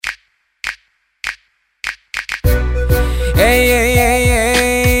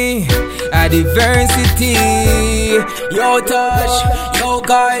diversity. Yo Tosh, yo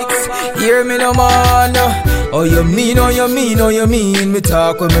Gikes, hear me no man. Oh you mean, oh you mean, oh you mean. Me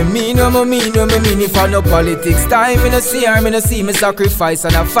talk when me mean, oh me mean, oh me mean. If I no politics time, me no see her, me no see me sacrifice.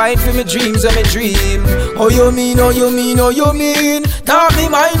 And I fight for me dreams, oh me dream. Oh you mean, oh you mean, oh you mean. Talk me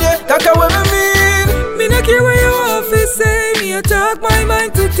mind, that's what me mean. Me no care what your office say, me a talk my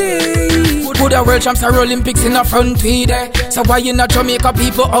mind today. Put the world champs are Olympics in the front feed, So why in Jamaica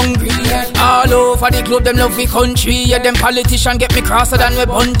people hungry, All over the globe them love the country, Them politicians get me crosser than we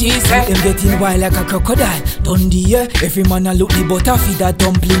bunties, Them getting wild like a crocodile, Dundee, Every man a look the butter feed that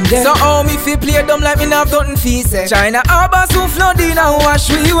dumpling there. So how me fi play dumb like me not nothing fi say. China harbor soon flood in and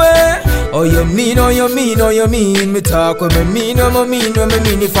wash we away. Oh you mean, oh you mean, oh you mean. Me talk when me mean, oh me mean, oh me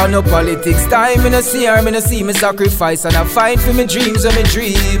mean. If I no politics time, me no see her, me no see me sacrifice. And I fight for me dreams, oh me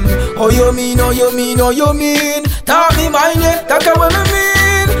dream. Oh you mean, oh you mean, oh you mean. Talk me mind, that's what me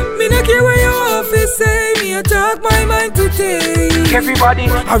mean. Me no care what your office say, me a talk my mind today. Everybody,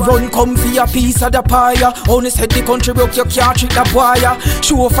 I run come for a piece of the pie. Only said the country broke, you can't trick the wire.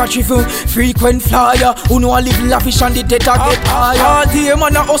 Show for trivial, frequent flyer. Who know a live lavish and the data get higher. All day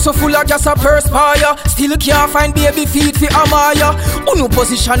man a hustle full of gas a perspire. Still can't find baby feed for Amaya. Who know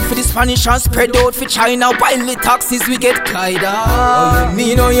position for the Spanish and spread out for China. While the taxes we get Clyde. Oh you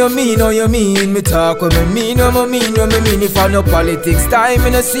mean, oh you mean, oh you mean. Me talk when me mean, oh me mean, oh me mean. If I no politics time,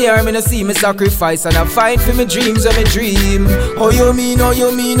 me no see her, me no see me sacrifice. And I fight for me dreams, oh me dream. Oh you mean, oh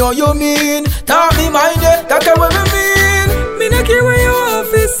you mean, oh you mean. Talk me mind, that's what me mean. Me no care what your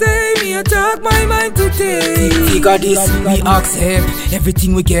office say, me a talk my mind today. Figure this, we accept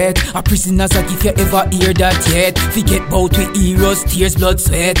everything we get. A prisoners that if you ever hear that yet. Forget bout we heroes, tears, blood,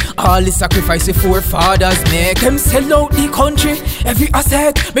 sweat. All the sacrifice the forefathers make. Them sell out the country, every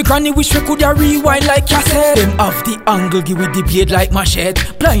asset. Me granny wish we coulda rewind like cassette. Them have the angle, give with the blade like machete.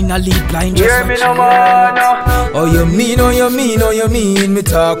 Blind a lead, blind just hear me no man. Oh you mean, oh you mean, oh you mean. Me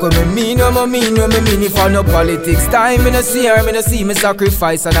talk when me mean, oh me mean, oh me mean. If I no politics time, me no see her, me no see me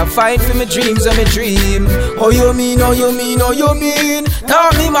sacrifice. And I fight for me dreams, oh me dream. Oh you mean, oh you mean, oh you mean.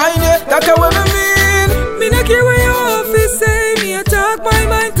 Talk me mind, that's what me mean. Me no care what your office say, me a talk my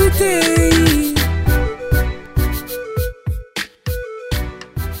mind today.